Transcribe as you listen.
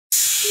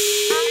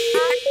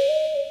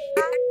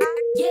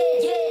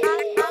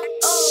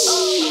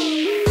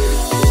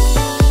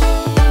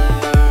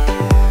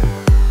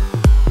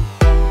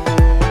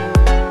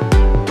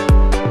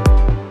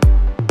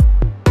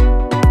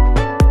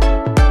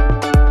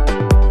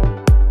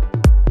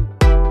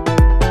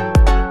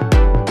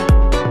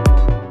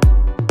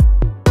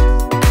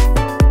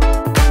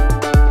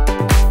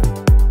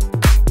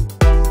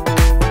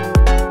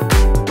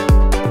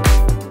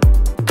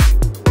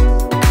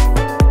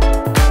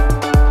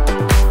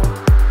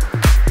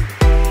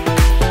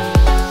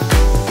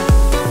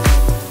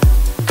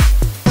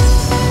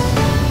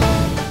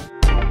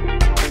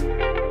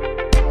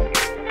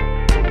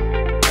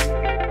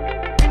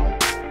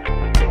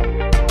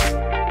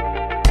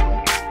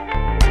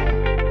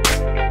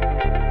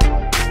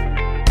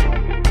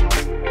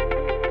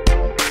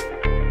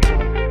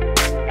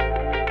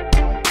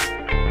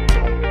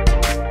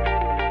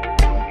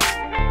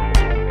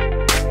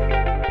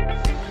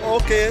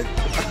Okay,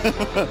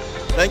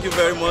 thank you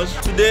very much.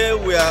 Today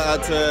we are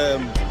at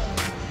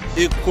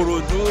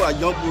IKORODU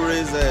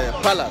Ayonbure's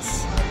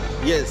palace.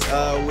 Yes,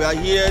 we are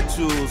here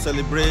to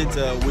celebrate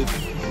with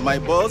my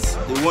boss,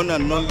 the one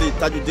and only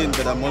Tajuddin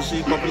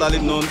Gbadamosi, popularly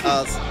known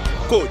as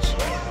Coach.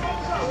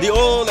 The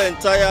whole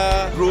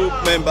entire group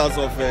members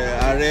of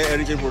Are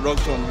Heritage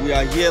Production, we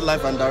are here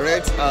live and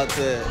direct at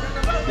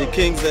the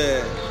King's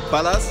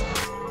Palace.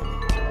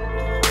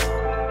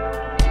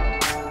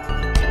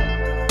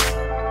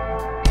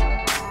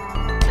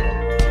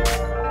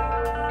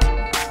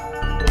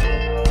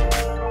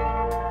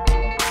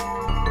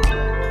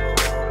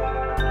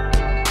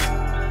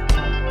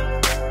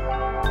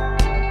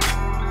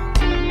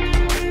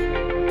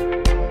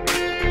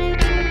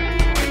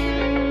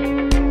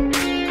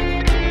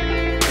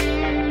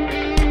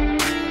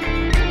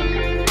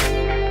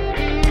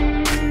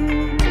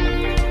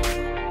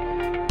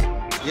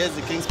 Here's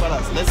the King's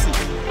Palace. Let's see.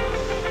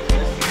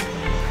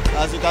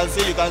 As you can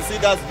see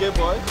that's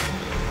J-Boy.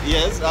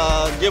 Yes,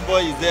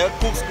 J-Boy is there.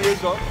 Cook's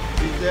Creation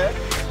is there.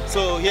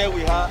 So here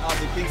we are at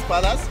the King's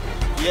Palace.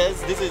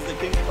 Yes, this is the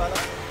King's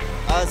Palace.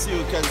 As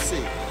you can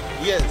see.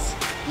 Yes,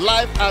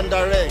 live and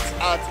direct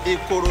at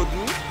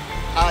IKORODU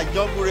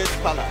Ayonbure's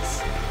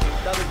Palace.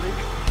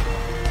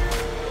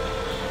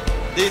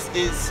 This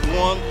is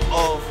one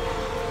of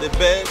the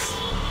best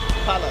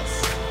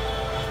palaces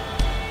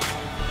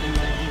in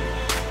Nigeria.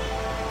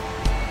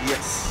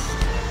 Yes.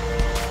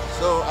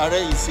 So Are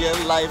is here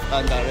live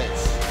and direct.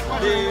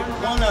 The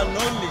one and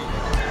only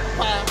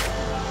Pa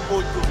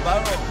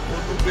Otubaro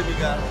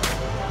Odugbemiga.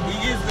 He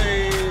is the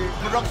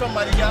production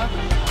manager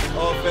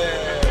of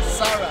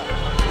Sarah,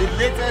 the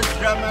latest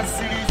drama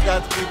series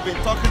that we've been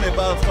talking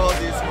about all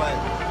this while.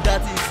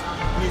 That is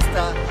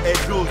Mr.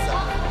 Edoza.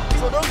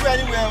 So don't go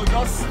anywhere,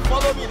 just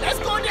follow me. Let's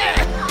go there!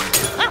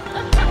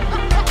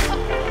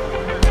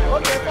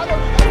 Okay, follow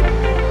me.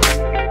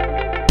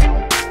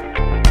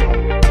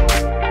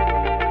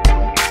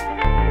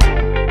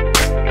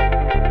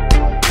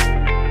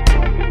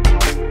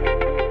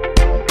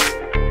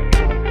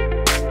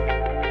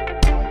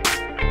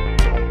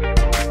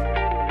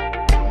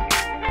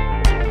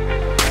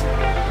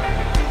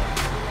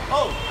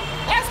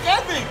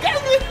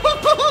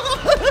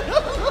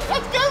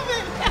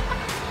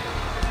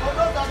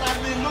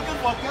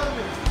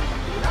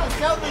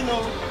 Kelvin,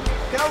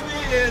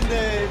 Kelvin in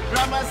the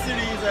drama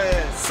series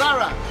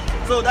Sarah.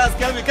 So that's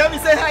Kelvin. Kelvin,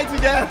 say hi to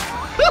them.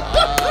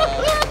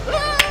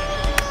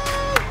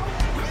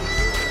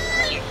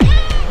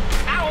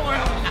 I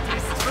will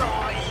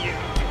destroy you.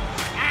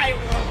 I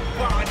will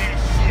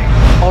punish you.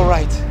 All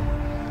right.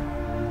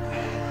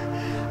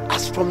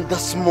 As from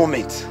this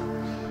moment,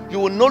 you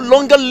will no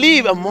longer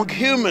live among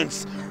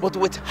humans, but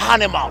with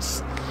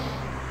animals.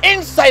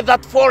 Inside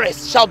that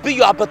forest shall be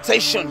your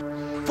habitation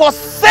for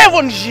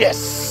 7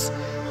 years.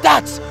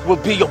 That will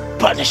be your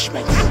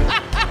punishment.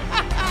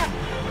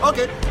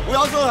 Okay, we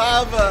also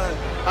have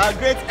our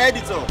great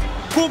editor,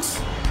 Cook's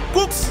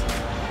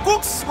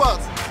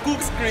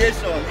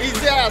Creation.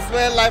 He's there as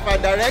well, live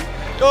and direct.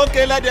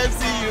 Okay, let them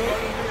see you.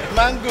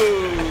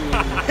 Mango.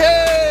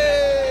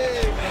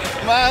 Hey,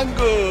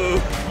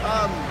 Mango.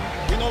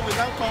 You know, we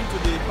can't come to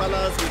the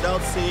palace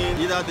without seeing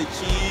either the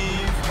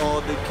chief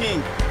or the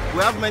king. We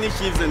have many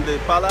chiefs in the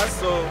palace,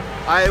 so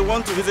I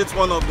want to visit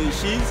one of the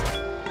chiefs.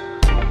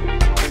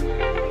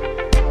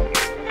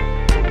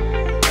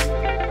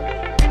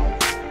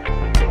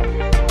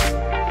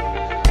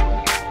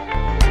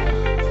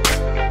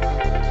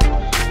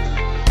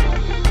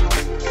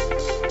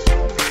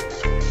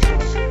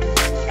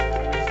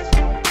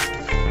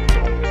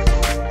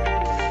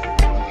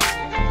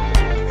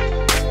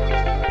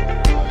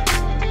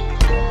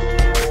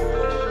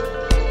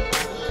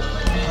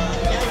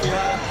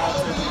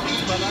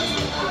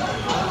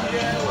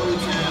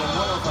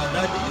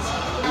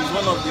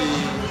 One of the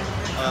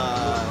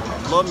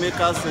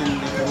lawmakers in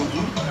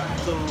IKORODU.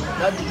 So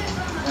Daddy,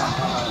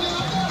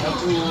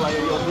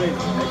 your brain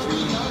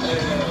actually.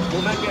 Mo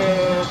fẹ́ kẹ́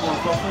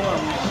kọ̀ọ̀kan fún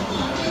àwọn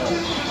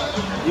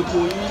ipò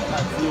yín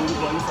àti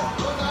orúkọ yín sà.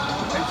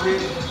 Ẹ ṣe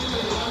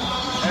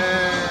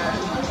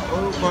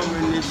orúkọ mi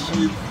ni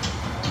Chief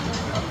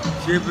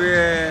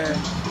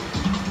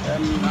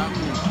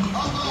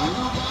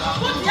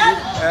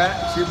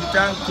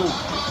Shibitanko,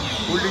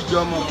 only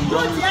Jomo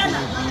Jomo,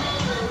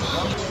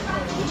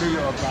 only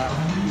Yoba,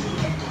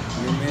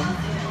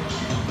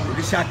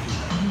 Urishaki.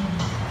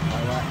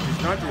 It's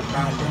not a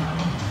problem.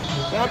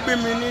 One be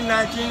in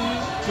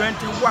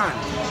 1921.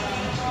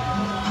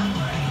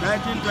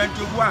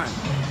 1921.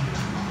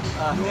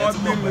 Wọ́n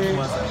bí mi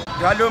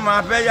ta ló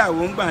máa fẹ́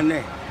yàwó ń gbà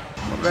náà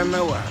mo fẹ́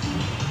mẹ́wàá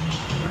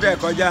ó dẹ̀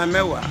kọjá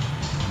mẹ́wàá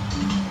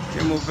tí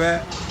mo fẹ́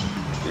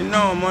iná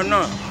ọmọ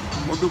náà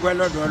mo dúpẹ́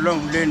lọ́dọ̀ Ọlọ́run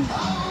lẹ́nu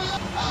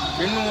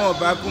inú wọn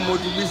bá kú mo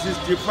ti bí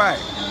 65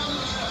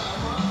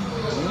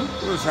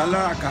 yóò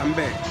sálára kà ń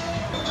bẹ̀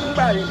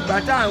nígbà ìgbà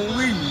tá à ń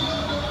wí yìí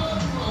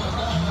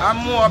a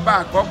mú ọba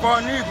àkọ́kọ́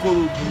ní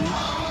Ìkòròdú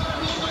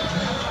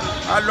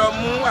a lọ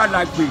mú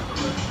alàgbè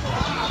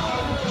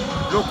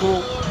lóko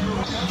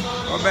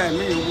ọba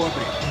ẹ̀mí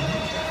ìwọ̀bẹ̀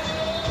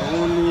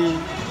òun ni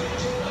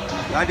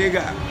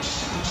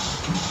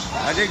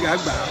Ládégà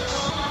gbà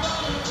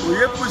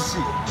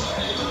Oyèbùsì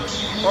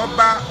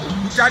ọba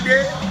Òkútádé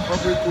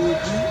ọba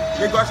Ìkòròdú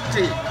Lagos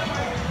State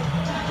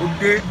ó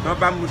dé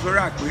ọba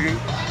Mùsọ́rà péré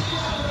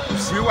kò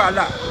sí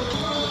wàhálà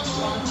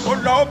ó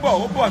lọ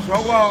ó bọ̀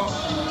sọ́wọ́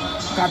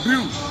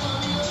Kàbírù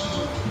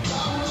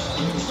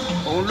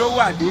òun ló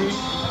wà ní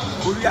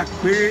orí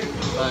àpérè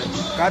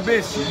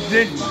kábíyèsí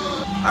lẹ́nu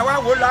àwa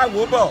wo la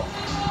wò bọ̀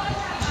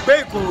pé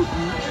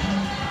Ìkòròdú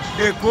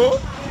Èkó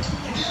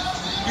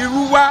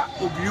irú wa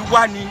òbí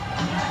wa ni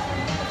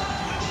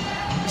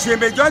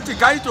ìṣèmẹjọ ti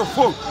carry to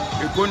vote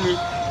Èkó ni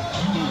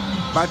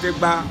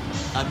bàtẹ́gbà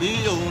àbí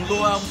òun ló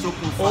wá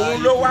ṣokùnfà òun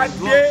ló wá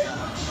dé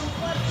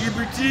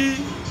ibi tí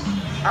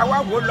àwa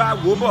wo la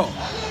wò bọ̀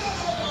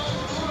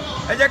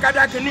ẹ jẹ́ ká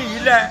dá kínní yìí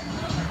lẹ̀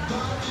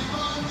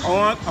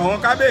àwọn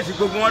kábíyèsí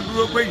gbogbo wọn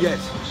dúró pé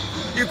yes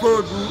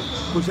Ìkòròdú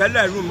kò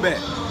ṣẹlẹ̀ rú mbẹ̀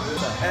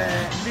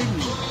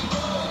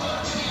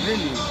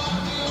lẹ́nìí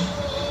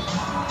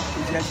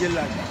ìṣẹ̀ṣe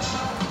làjà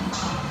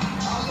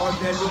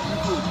ọdẹ ló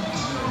kúkò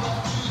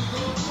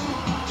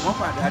wọ́n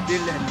padà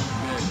délẹ̀ ní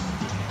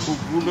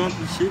Ògún náà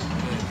ti ṣe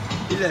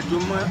ilẹ̀ tó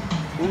mọ́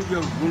oúnjẹ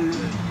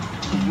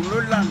Ògún ló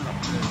lànà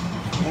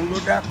òun ló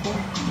dákú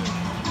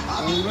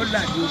òun ló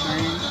làdí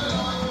obìnrin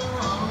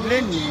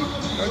lẹ́nìí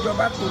lọ́jọ́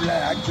bá kò la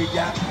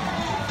àgbéjà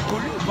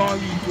orí nǹkan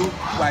yìí tó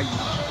wà yìí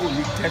kò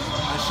ní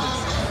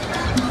tẹ̀sán.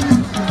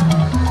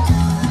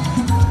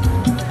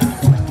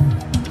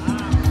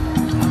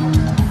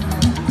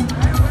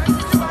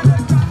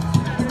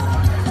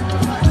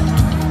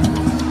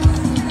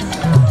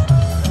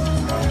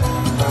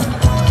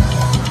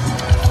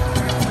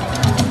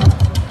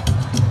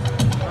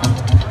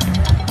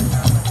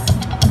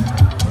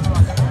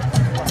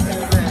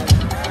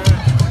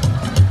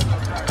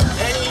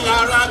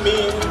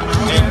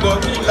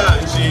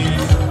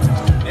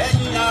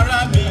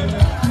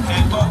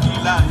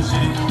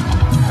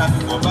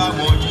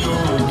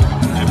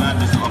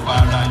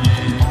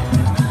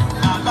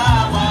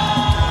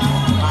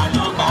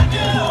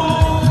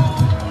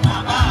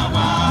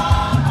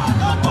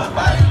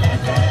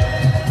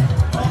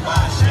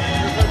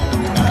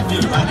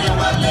 Bye.